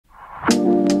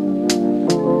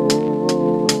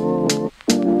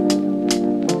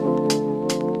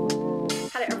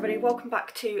welcome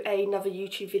back to another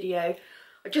YouTube video.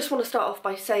 I just want to start off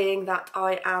by saying that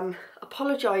I am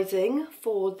apologising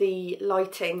for the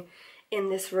lighting in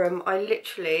this room. I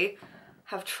literally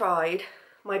have tried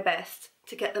my best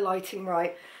to get the lighting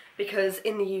right because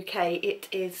in the UK it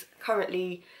is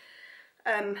currently,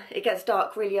 it gets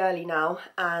dark really early now,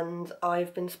 and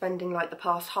I've been spending like the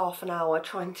past half an hour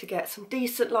trying to get some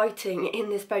decent lighting in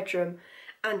this bedroom,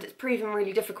 and it's proven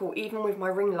really difficult even with my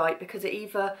ring light because it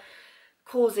either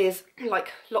causes like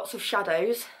lots of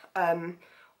shadows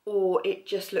or it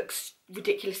just looks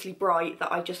ridiculously bright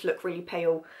that I just look really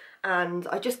pale, and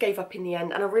I just gave up in the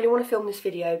end. And I really want to film this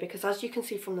video because, as you can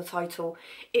see from the title,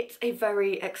 it's a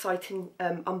very exciting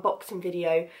unboxing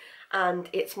video, and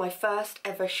it's my first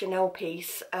ever Chanel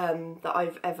piece that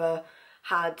I've ever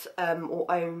had or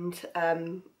owned,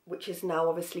 which is now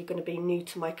obviously going to be new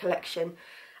to my collection.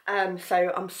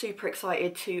 So I'm super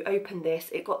excited to open this.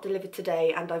 It got delivered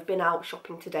today and I've been out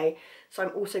shopping today, so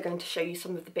I'm also going to show you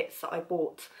some of the bits that I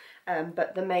bought,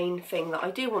 but the main thing that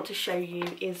I do want to show you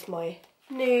is my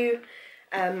new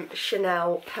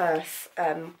Chanel purse,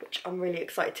 which I'm really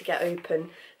excited to get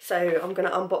open. So I'm going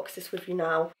to unbox this with you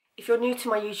now. If you're new to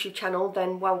my YouTube channel,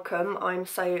 then welcome. I'm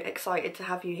so excited to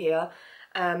have you here.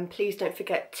 Please don't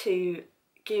forget to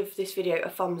give this video a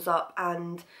thumbs up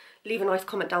and leave a nice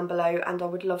comment down below, and I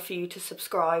would love for you to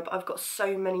subscribe. I've got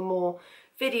so many more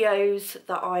videos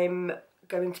that I'm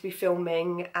going to be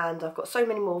filming, and I've got so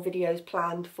many more videos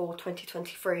planned for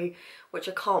 2023 which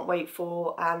I can't wait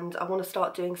for, and I want to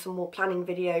start doing some more planning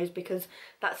videos because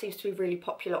that seems to be really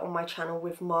popular on my channel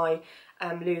with my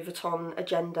Louis Vuitton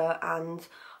agenda, and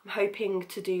I'm hoping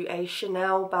to do a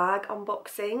Chanel bag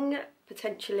unboxing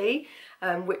potentially,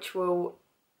 which will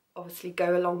obviously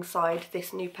go alongside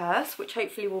this new purse, which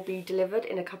hopefully will be delivered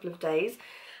in a couple of days.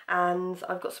 And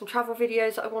I've got some travel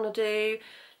videos that I want to do,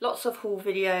 lots of haul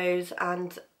videos,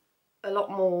 and a lot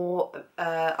more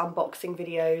unboxing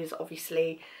videos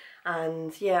obviously.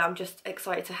 And yeah, I'm just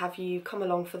excited to have you come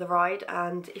along for the ride,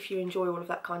 and if you enjoy all of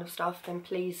that kind of stuff, then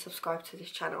please subscribe to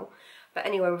this channel. But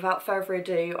anyway, without further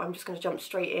ado, I'm just going to jump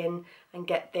straight in and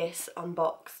get this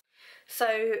unboxed.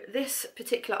 So this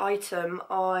particular item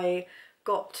I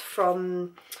got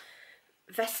from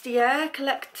Vestiaire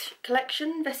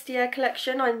collection.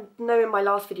 I know in my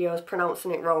last video I was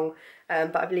pronouncing it wrong,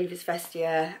 but I believe it's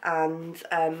Vestiaire, and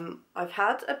I've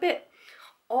had a bit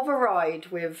of a ride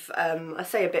with, I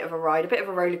say a bit of a ride, a bit of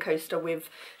a roller coaster with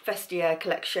Vestiaire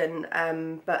collection,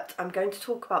 but I'm going to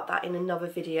talk about that in another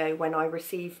video when I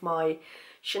receive my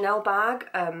Chanel bag,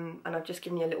 and I've just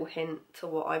given you a little hint to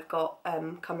what I've got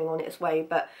coming on its way.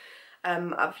 But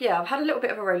I've had a little bit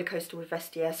of a roller coaster with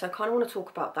Vestiaire, so I kind of want to talk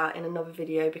about that in another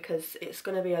video because it's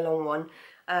going to be a long one.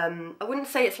 I wouldn't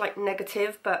say it's like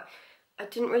negative, but I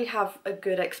didn't really have a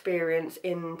good experience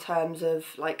in terms of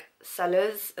like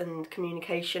sellers and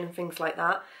communication and things like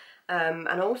that. And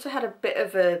I also had a bit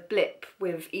of a blip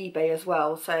with eBay as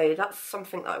well, so that's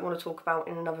something that I want to talk about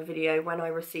in another video when I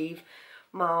receive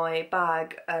my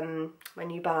bag, my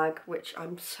new bag, which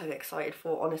I'm so excited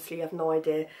for. Honestly, I have no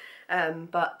idea.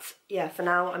 But yeah, for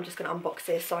now I'm just going to unbox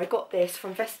this. So I got this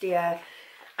from Vestiaire,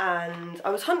 and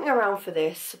I was hunting around for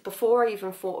this before I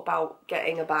even thought about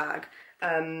getting a bag.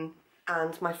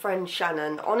 And my friend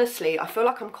Shannon, honestly, I feel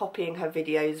like I'm copying her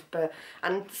videos,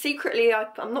 and secretly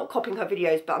I'm not copying her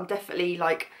videos, but I'm definitely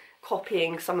like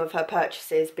copying some of her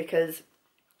purchases because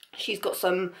she's got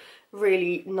some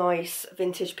really nice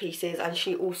vintage pieces, and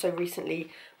she also recently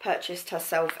purchased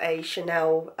herself a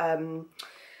Chanel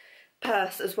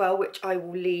purse as well, which I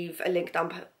will leave a link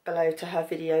down below to her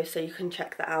video so you can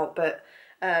check that out. But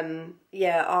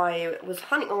yeah, I was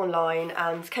hunting online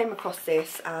and came across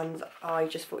this, and I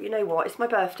just thought, you know what, it's my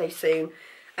birthday soon,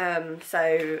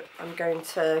 so I'm going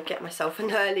to get myself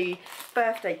an early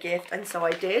birthday gift, and so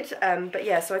I did. But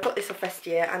yeah, so I got this off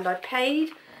Vestiaire, and I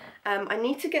paid, I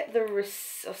need to get the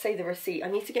receipt, I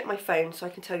need to get my phone so I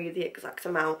can tell you the exact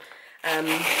amount, which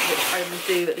I will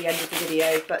do at the end of the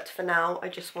video. But for now I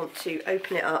just want to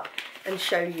open it up and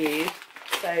show you.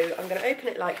 So I'm going to open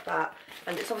it like that,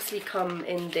 and it's obviously come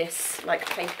in this like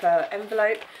paper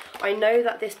envelope. I know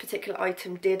that this particular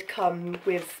item did come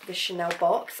with the Chanel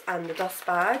box and the dust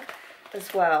bag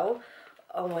as well.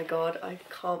 Oh my god, I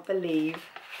can't believe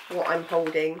what I'm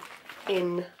holding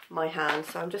in my hand.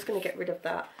 So I'm just going to get rid of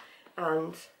that,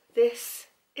 and this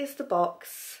is the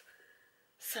box.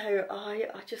 So I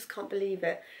just can't believe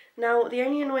it. Now the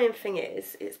only annoying thing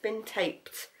is it's been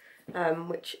taped,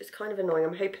 which is kind of annoying.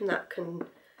 I'm hoping that can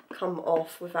come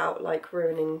off without like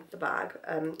ruining the bag,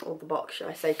 or the box should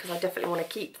I say, because I definitely want to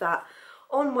keep that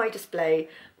on my display.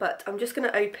 But I'm just going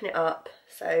to open it up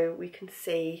so we can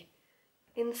see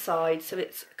inside. So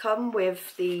it's come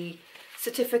with the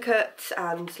certificate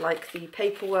and like the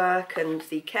paperwork and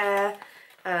the care,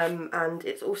 and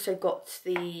it's also got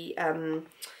the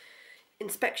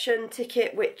inspection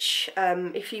ticket, which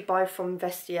if you buy from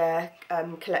Vestiaire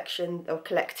collection, or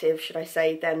collective should I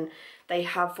say, then they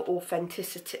have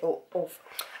authenticity or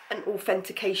an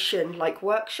authentication like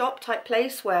workshop type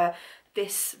place where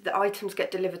the items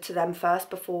get delivered to them first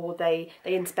before they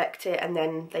inspect it, and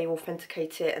then they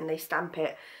authenticate it and they stamp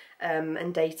it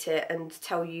and date it and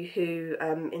tell you who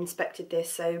inspected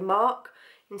this. So Mark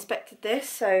inspected this,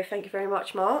 so thank you very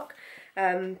much, Mark.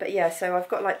 But yeah, so I've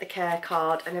got like the care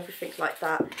card and everything like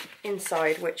that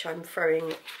inside, which I'm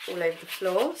throwing all over the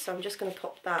floor, so I'm just going to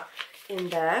pop that in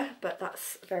there, but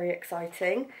that's very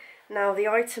exciting. Now the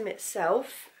item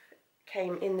itself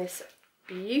came in this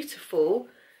beautiful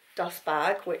dust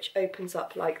bag which opens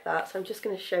up like that, so I'm just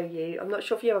going to show you. I'm not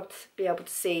sure if you'll be able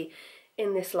to see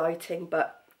in this lighting,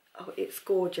 but oh, it's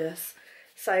gorgeous.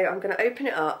 So I'm going to open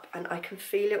it up and I can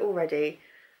feel it already,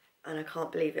 and I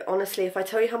can't believe it. Honestly, if I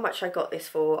tell you how much I got this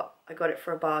for, I got it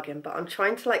for a bargain, but I'm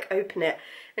trying to like open it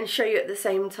and show you at the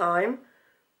same time.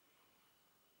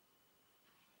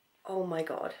 Oh my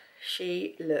god,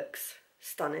 she looks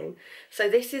stunning. So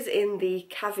this is in the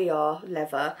caviar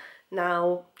leather.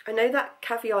 Now, I know that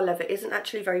caviar leather isn't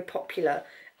actually very popular,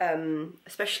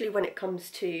 especially when it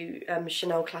comes to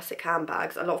Chanel classic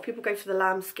handbags. A lot of people go for the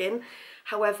lambskin.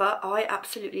 However, I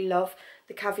absolutely love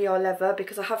the caviar leather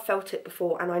because I have felt it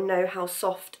before and I know how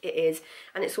soft it is,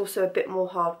 and it's also a bit more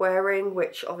hard wearing,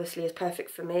 which obviously is perfect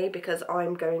for me because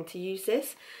I'm going to use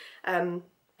this.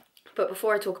 But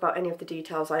before I talk about any of the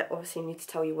details, I obviously need to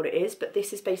tell you what it is. But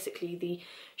this is basically the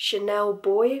Chanel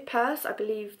Boy purse. I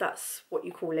believe that's what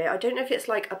you call it. I don't know if it's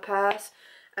like a purse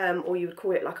or you would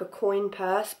call it like a coin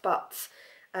purse, but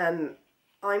I'm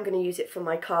going to use it for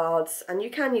my cards. And you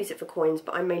can use it for coins,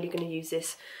 but I'm mainly going to use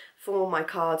this for my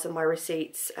cards and my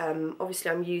receipts.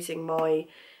 Obviously, I'm using my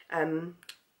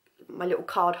my little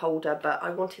card holder, but I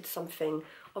wanted something,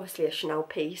 obviously a Chanel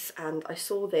piece, and I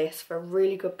saw this for a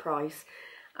really good price.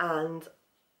 And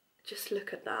just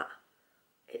look at that,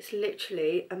 it's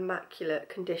literally immaculate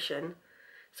condition.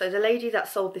 So the lady that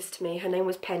sold this to me, her name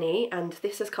was Penny, and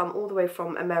this has come all the way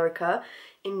from America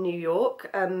in New York.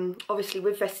 Obviously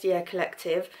with Vestiaire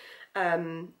Collective,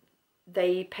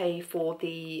 they pay for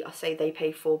the, I say they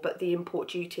pay for, but the import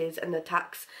duties and the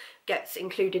tax gets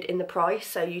included in the price,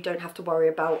 so you don't have to worry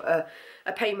about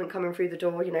a payment coming through the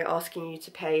door, you know, asking you to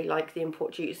pay like the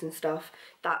import duties and stuff.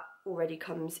 That already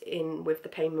comes in with the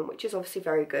payment, which is obviously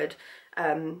very good.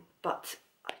 But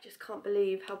I just can't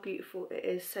believe how beautiful it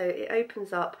is. So it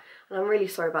opens up, and I'm really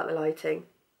sorry about the lighting,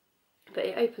 but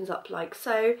it opens up like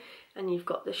so, and you've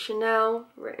got the Chanel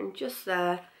written just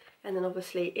there, and then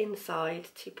obviously inside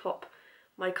to pop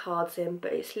my cards in,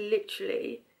 but it's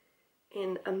literally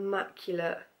in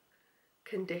immaculate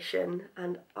condition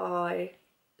and I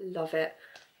love it.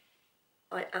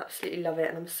 I absolutely love it,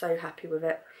 and I'm so happy with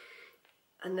it.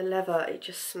 And the leather, it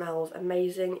just smells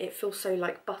amazing. It feels so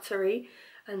like buttery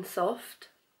and soft,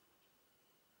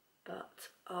 but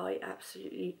I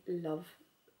absolutely love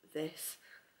this.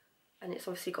 And it's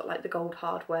obviously got like the gold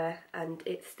hardware, and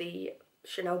it's the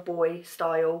Chanel Boy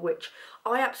style, which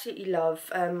I absolutely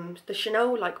love. The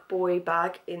Chanel like boy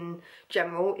bag in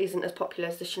general isn't as popular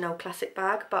as the Chanel classic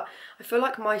bag, but I feel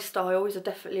like my style is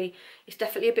definitely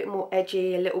a bit more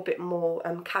edgy, a little bit more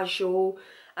casual.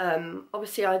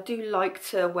 Obviously I do like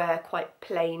to wear quite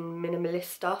plain minimalist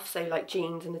stuff, so like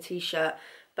jeans and a t-shirt,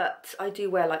 but I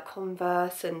do wear like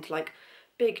Converse and like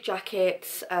big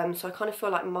jackets, so I kind of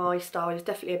feel like my style is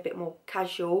definitely a bit more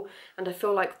casual, and I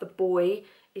feel like the boy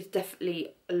is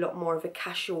definitely a lot more of a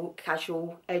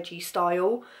casual edgy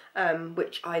style,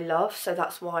 which I love. So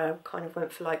that's why I kind of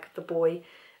went for like the boy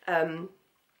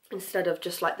instead of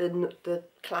just like the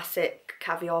classic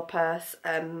caviar purse.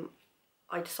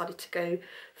 I decided to go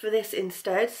for this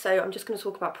instead. So I'm just going to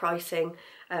talk about pricing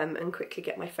and quickly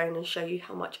get my phone and show you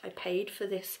how much I paid for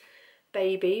this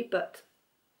baby, but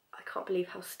I can't believe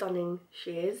how stunning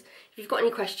she is. If you've got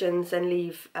any questions, then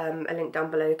leave a link down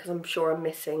below, because I'm sure I'm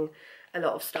missing a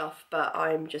lot of stuff, but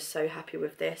I'm just so happy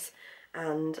with this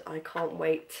and I can't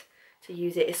wait to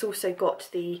use it. It's also got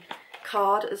the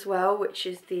card as well, which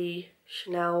is the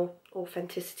Chanel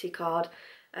authenticity card,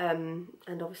 and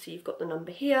obviously you've got the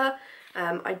number here.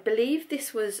 I believe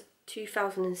this was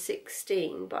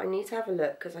 2016, but I need to have a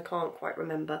look because I can't quite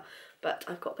remember. But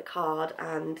I've got the card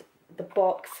and the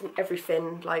box and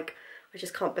everything. Like, I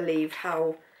just can't believe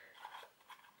how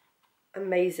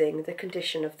amazing the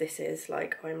condition of this is.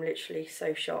 Like, I'm literally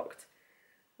so shocked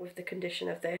with the condition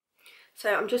of this.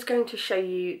 So I'm just going to show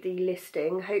you the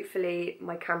listing. Hopefully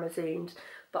my camera zooms,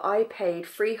 but I paid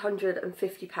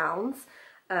 £350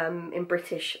 in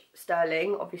British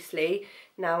sterling, obviously.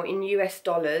 Now in US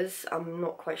dollars, I'm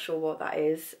not quite sure what that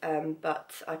is,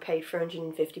 but I paid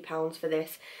 £350 for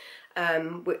this,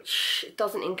 which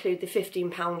doesn't include the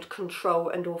 £15 control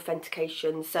and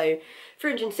authentication. So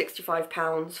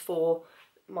 £365 for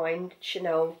my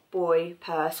Chanel boy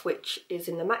purse, which is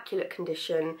in immaculate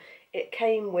condition. It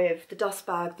came with the dust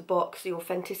bag, the box, the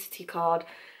authenticity card,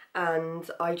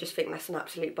 and I just think that's an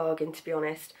absolute bargain, to be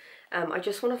honest. I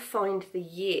just want to find the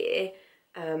year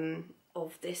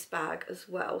of this bag as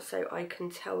well, so I can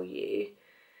tell you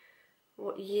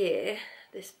what year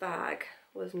this bag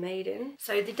was made in.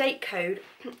 So the date code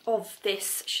of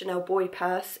this Chanel boy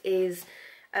purse is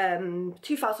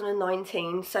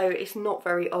 2019, so it's not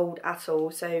very old at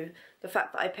all. So the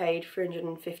fact that I paid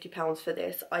 £350 for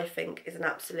this, I think, is an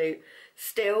absolute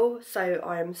steal. So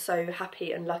I am so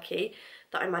happy and lucky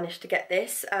that I managed to get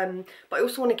this. But I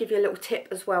also want to give you a little tip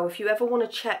as well. If you ever want to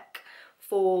check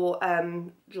for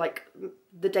like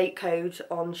the date code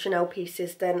on Chanel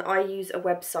pieces, then I use a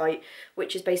website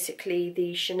which is basically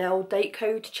the Chanel date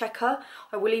code checker.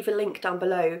 I will leave a link down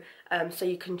below so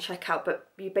you can check out,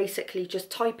 but you basically just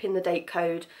type in the date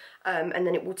code and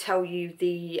then it will tell you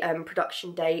the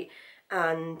production date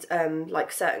and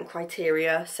like certain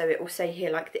criteria. So it will say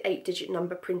here like the 8-digit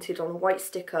number printed on a white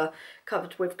sticker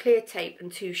covered with clear tape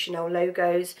and 2 Chanel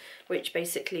logos, which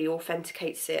basically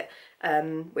authenticates it,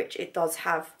 which it does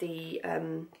have the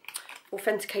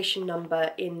authentication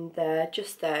number in there,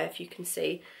 just there, if you can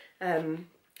see. I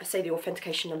say the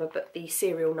authentication number, but the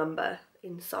serial number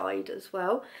inside as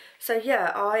well. So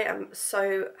yeah, I am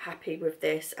so happy with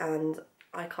this, and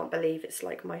I can't believe it's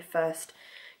like my first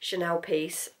Chanel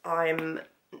piece. I'm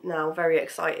now very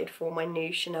excited for my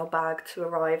new Chanel bag to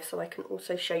arrive, so I can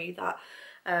also show you that.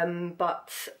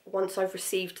 But once I've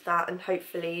received that, and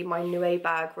hopefully my new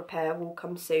bag repair will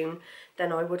come soon,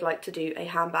 then I would like to do a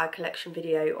handbag collection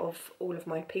video of all of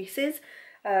my pieces.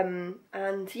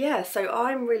 And yeah, so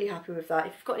I'm really happy with that.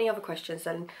 If you've got any other questions,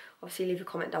 then obviously leave a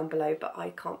comment down below, but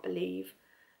I can't believe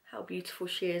how beautiful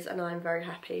she is, and I'm very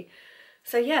happy.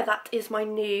 So yeah, that is my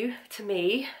new, to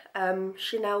me,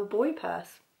 Chanel boy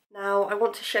purse. Now I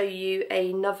want to show you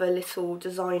another little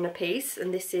designer piece,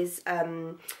 and this is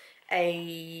not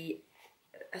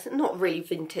really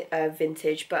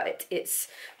vintage, but it's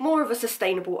more of a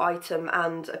sustainable item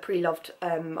and a pre-loved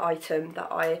item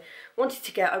that I wanted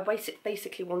to get. I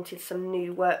basically wanted some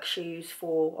new work shoes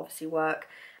for obviously work,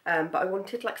 but I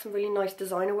wanted like some really nice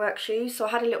designer work shoes. So I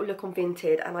had a little look on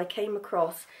Vinted and I came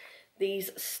across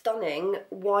these stunning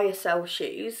YSL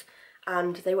shoes,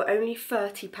 and they were only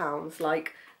 £30.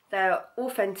 Like, they're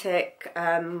authentic.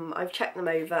 I've checked them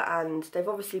over and they've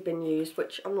obviously been used,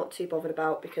 which I'm not too bothered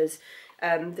about because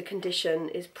the condition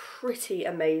is pretty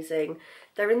amazing.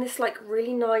 They're in this like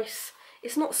really nice,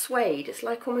 it's not suede, it's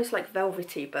like almost like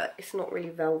velvety, but it's not really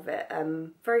velvet.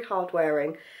 Very hard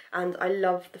wearing, and I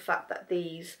love the fact that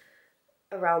these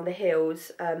around the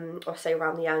heels, or say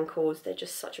around the ankles, they're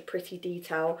just such a pretty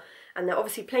detail. And they're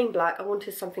obviously plain black. I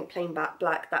wanted something plain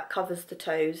black that covers the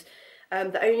toes.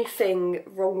 The only thing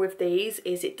wrong with these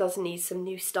is it does need some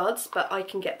new studs, but I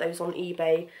can get those on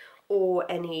eBay or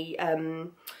any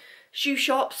shoe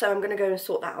shop, so I'm going to go and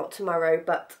sort that out tomorrow.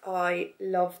 But I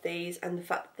love these, and the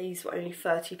fact that these were only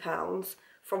 £30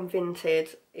 from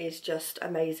Vinted is just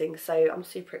amazing. So I'm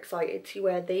super excited to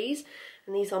wear these,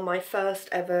 and these are my first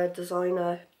ever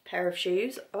designer pair of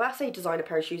shoes. When I say designer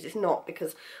pair of shoes, it's not,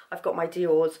 because I've got my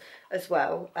Dior's as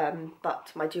well,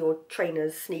 but my Dior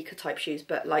trainers, sneaker type shoes.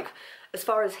 But like, as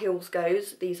far as heels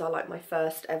goes, these are like my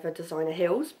first ever designer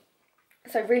heels,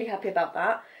 so really happy about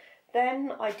that.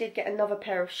 Then I did get another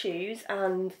pair of shoes,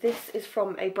 and this is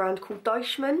from a brand called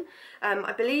Deichmann.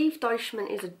 I believe Deichmann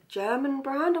is a German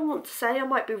brand, I want to say. I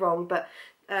might be wrong, but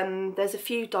there's a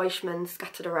few Deichmanns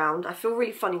scattered around. I feel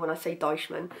really funny when I say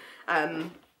Deichmann.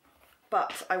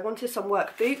 But I wanted some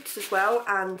work boots as well,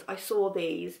 and I saw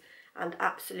these and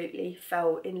absolutely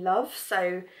fell in love.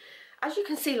 So as you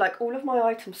can see, like, all of my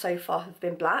items so far have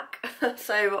been black.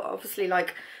 So obviously,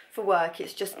 like, for work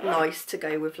it's just nice to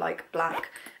go with like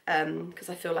black, because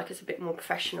I feel like it's a bit more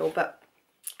professional. But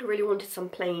I really wanted some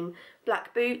plain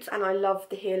black boots, and I love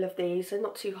the heel of these. They're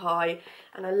not too high,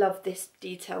 and I love this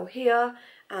detail here,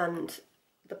 and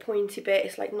the pointy bit,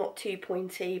 it's like not too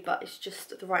pointy, but it's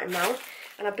just the right amount.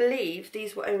 And I believe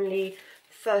these were only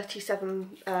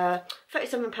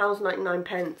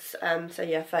 £37.99, so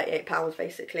yeah, £38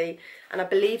 basically. And I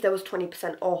believe there was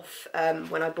 20% off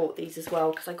when I bought these as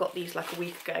well, because I got these like a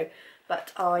week ago.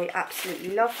 but I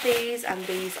absolutely love these, and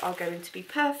these are going to be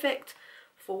perfect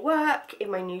for work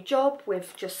in my new job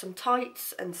with just some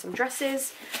tights and some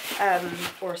dresses,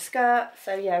 or a skirt.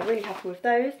 So yeah, really happy with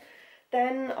those.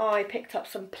 Then I picked up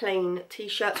some plain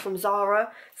t-shirts from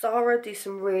ZARA. ZARA do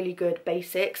some really good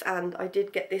basics, and I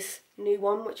did get this new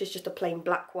one, which is just a plain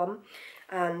black one.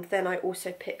 And then I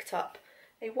also picked up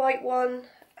a white one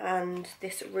and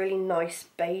this really nice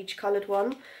beige coloured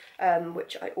one,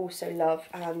 which I also love.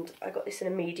 And I got this in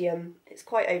a medium. It's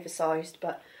quite oversized,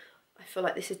 but I feel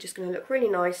like this is just going to look really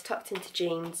nice, tucked into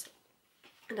jeans.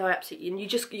 And I absolutely, and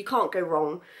you can't go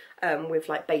wrong with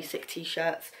like basic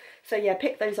t-shirts. So yeah,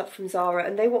 picked those up from ZARA,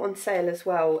 and they were on sale as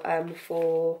well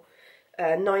for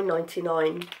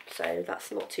 £9.99. So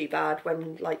that's not too bad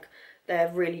when like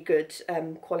they're really good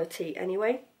quality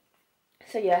anyway.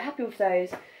 So yeah, happy with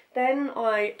those. Then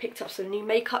I picked up some new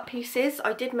makeup pieces.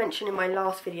 I did mention in my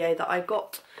last video that I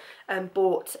bought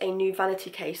a new vanity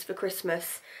case for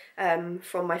Christmas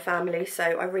from my family, so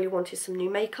I really wanted some new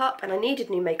makeup, and I needed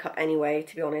new makeup anyway,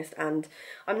 to be honest. And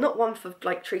I'm not one for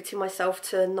like treating myself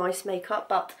to nice makeup,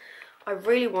 but I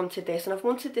really wanted this, and I've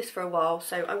wanted this for a while.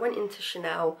 So I went into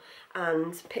Chanel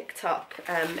and picked up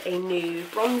a new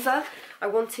bronzer. I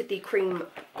wanted the cream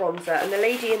bronzer, and the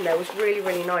lady in there was really,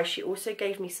 really nice. She also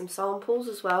gave me some samples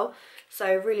as well,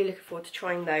 so really looking forward to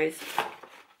trying those.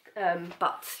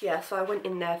 But yeah, so I went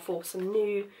in there for some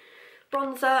new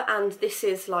bronzer, and this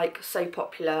is like so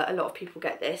popular. A lot of people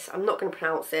get this. I'm not going to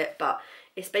pronounce it, but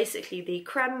it's basically the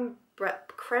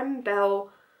creme belle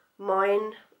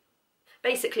mine.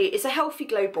 Basically, it's a healthy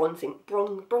glow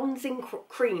bronzing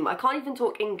cream. I can't even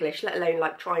talk English, let alone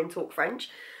like try and talk French.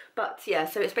 But yeah,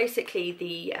 so it's basically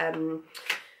the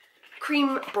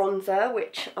cream bronzer,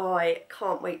 which I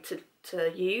can't wait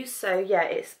to use. So yeah,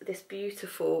 it's this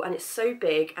beautiful, and it's so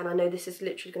big, and I know this is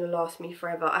literally going to last me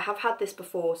forever. I have had this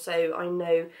before, so I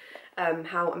know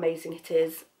how amazing it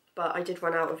is, but I did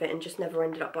run out of it and just never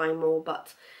ended up buying more.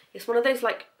 But it's one of those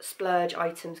like splurge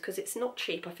items because it's not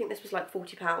cheap. I think this was like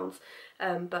 £40,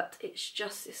 but it's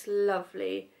just this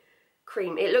lovely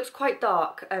cream. It looks quite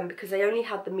dark because they only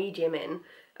had the medium in.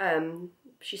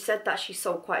 She said that she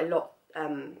sold quite a lot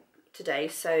today,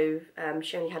 so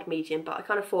she only had medium, but I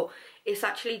kind of thought it's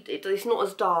actually, it's not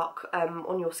as dark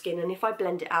on your skin, and if I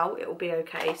blend it out it will be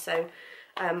okay. So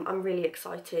I'm really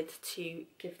excited to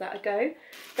give that a go.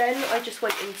 Then I just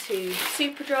went into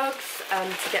Superdrugs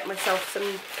to get myself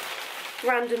some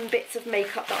random bits of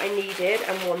makeup that I needed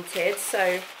and wanted.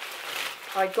 So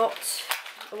I got,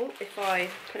 oh, if I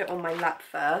put it on my lap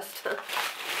first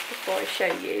before I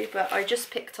show you, but I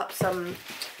just picked up some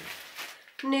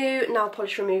new nail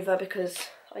polish remover because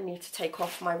I need to take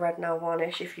off my red nail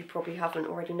varnish, if you probably haven't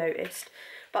already noticed.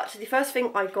 But the first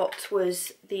thing I got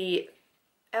was the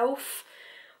e.l.f.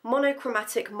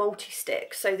 monochromatic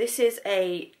multi-stick. So this is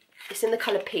it's in the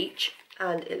colour peach,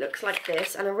 and it looks like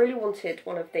this, and I really wanted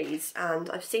one of these, and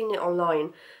I've seen it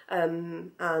online,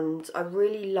 and I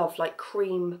really love like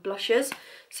cream blushes,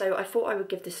 so I thought I would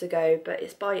give this a go. But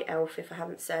it's by e.l.f. if I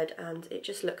haven't said, and it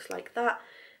just looks like that,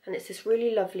 and it's this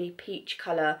really lovely peach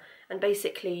colour, and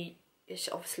basically it's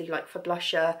obviously like for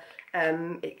blusher.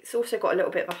 It's also got a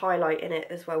little bit of a highlight in it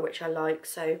as well, which I like,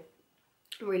 so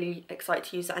I'm really excited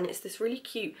to use that. And it's this really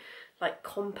cute like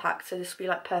compact, so this will be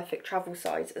like perfect travel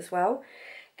size as well.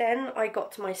 Then I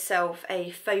got myself a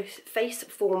face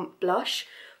form blush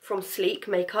from Sleek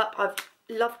Makeup. I've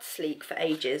loved Sleek for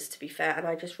ages, to be fair, and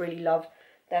I just really love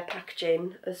their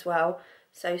packaging as well.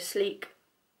 So Sleek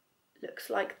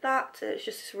looks like that. It's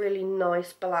just this really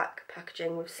nice black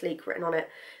packaging with Sleek written on it.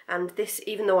 And this,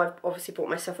 even though I've obviously bought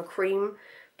myself a cream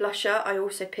blusher, I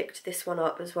also picked this one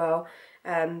up as well,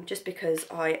 just because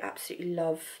I absolutely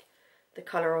love the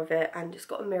colour of it, and it's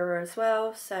got a mirror as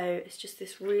well, so it's just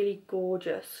this really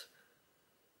gorgeous,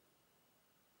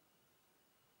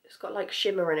 it's got like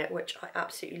shimmer in it, which I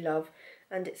absolutely love,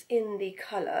 and it's in the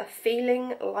colour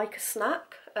Feeling Like a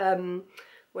Snap,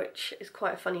 which is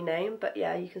quite a funny name, but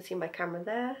yeah, you can see my camera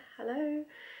there, hello.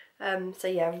 So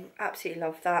yeah, absolutely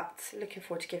love that, looking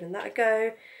forward to giving that a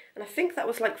go, and I think that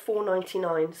was like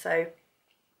 £4.99, so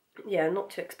yeah, not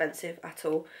too expensive at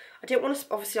all. I didn't want to,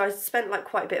 obviously I spent like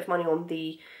quite a bit of money on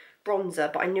the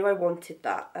bronzer, but I knew I wanted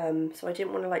that, so I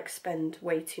didn't want to like spend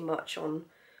way too much on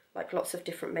like lots of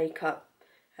different makeup,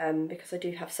 because I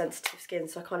do have sensitive skin,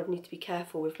 so I kind of need to be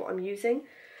careful with what I'm using.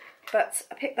 But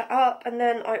I picked that up, and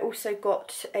then I also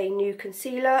got a new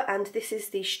concealer, and this is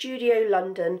the Studio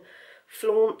London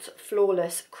Flaunt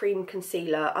Flawless Cream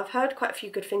Concealer. I've heard quite a few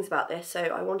good things about this, so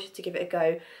I wanted to give it a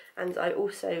go, and I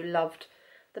also loved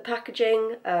the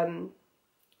packaging,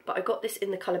 but I got this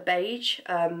in the colour beige,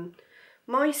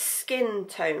 my skin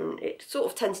tone, it sort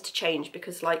of tends to change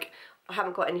because like I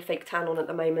haven't got any fake tan on at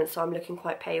the moment, so I'm looking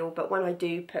quite pale, but when I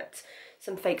do put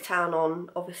some fake tan on,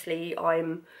 obviously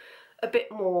I'm a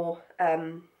bit more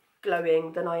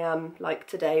glowing than I am like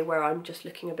today, where I'm just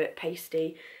looking a bit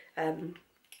pasty.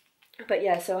 But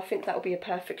yeah, so I think that will be a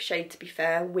perfect shade, to be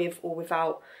fair, with or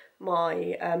without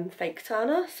my fake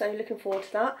tanner, so looking forward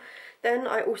to that. Then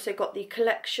I also got the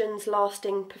Collections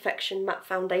Lasting Perfection Matte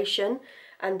Foundation,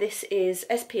 and this is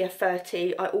SPF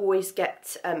 30. I always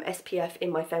get SPF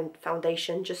in my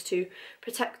foundation just to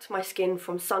protect my skin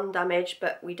from sun damage,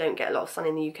 but we don't get a lot of sun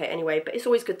in the UK anyway, but it's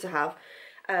always good to have.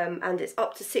 And it's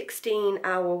up to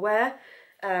 16-hour wear,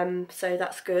 so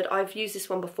that's good. I've used this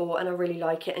one before and I really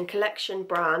like it, and Collection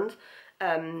brand,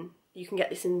 you can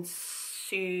get this in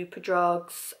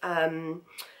Superdrugs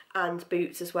and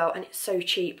Boots as well, and it's so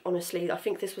cheap, honestly. I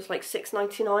think this was like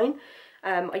 £6.99.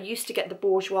 I used to get the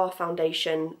Bourjois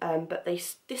foundation, but they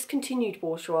discontinued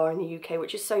Bourjois in the UK,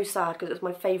 which is so sad because it was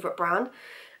my favourite brand.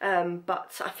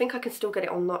 But I think I can still get it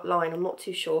online, I'm not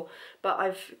too sure. But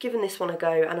I've given this one a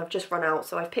go and I've just run out,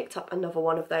 so I've picked up another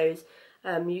one of those.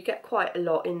 You get quite a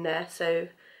lot in there, so,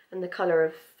 and the colour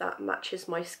of that matches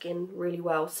my skin really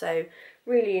well, so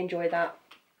really enjoy that.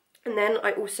 And then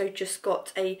I also just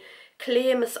got a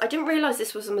clear I didn't realise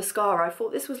this was a mascara. I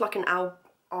thought this was like an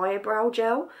eyebrow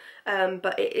gel,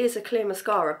 but it is a clear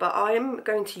mascara, but I am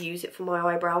going to use it for my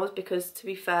eyebrows because, to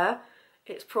be fair,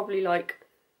 it's probably like,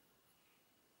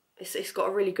 it's got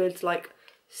a really good, like,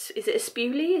 is it a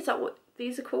spoolie? Is that what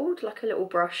these are called? Like a little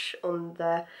brush on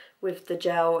there with the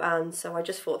gel, and so I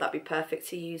just thought that'd be perfect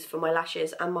to use for my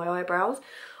lashes and my eyebrows.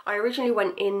 I originally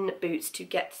went in Boots to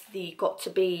get the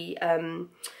Got2b,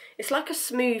 it's like a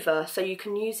smoother, so you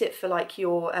can use it for like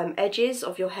your edges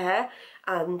of your hair,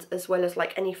 and as well as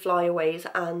like any flyaways,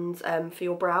 and for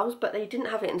your brows, but they didn't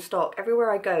have it in stock.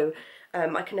 Everywhere I go,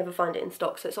 I can never find it in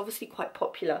stock, so it's obviously quite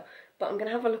popular, but I'm going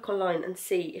to have a look online and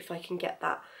see if I can get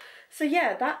that. So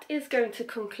yeah, that is going to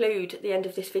conclude the end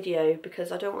of this video,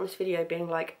 because I don't want this video being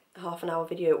like a half-an-hour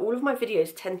video. All of my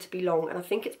videos tend to be long, and I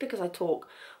think it's because I talk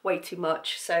way too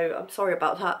much, so I'm sorry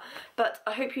about that. But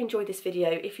I hope you enjoyed this video.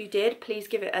 If you did, please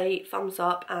give it a thumbs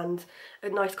up and a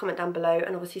nice comment down below,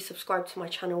 and obviously subscribe to my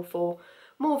channel for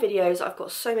more videos. I've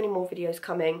got so many more videos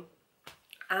coming,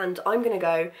 and I'm gonna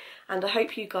go, and I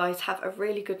hope you guys have a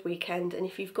really good weekend. And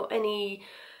if you've got any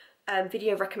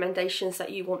video recommendations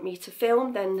that you want me to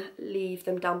film, then leave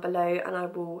them down below and I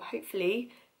will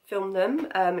hopefully film them.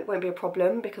 It won't be a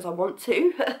problem because I want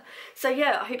to. So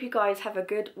yeah, I hope you guys have a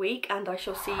good week, and I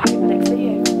shall see you in the next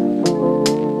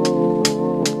video.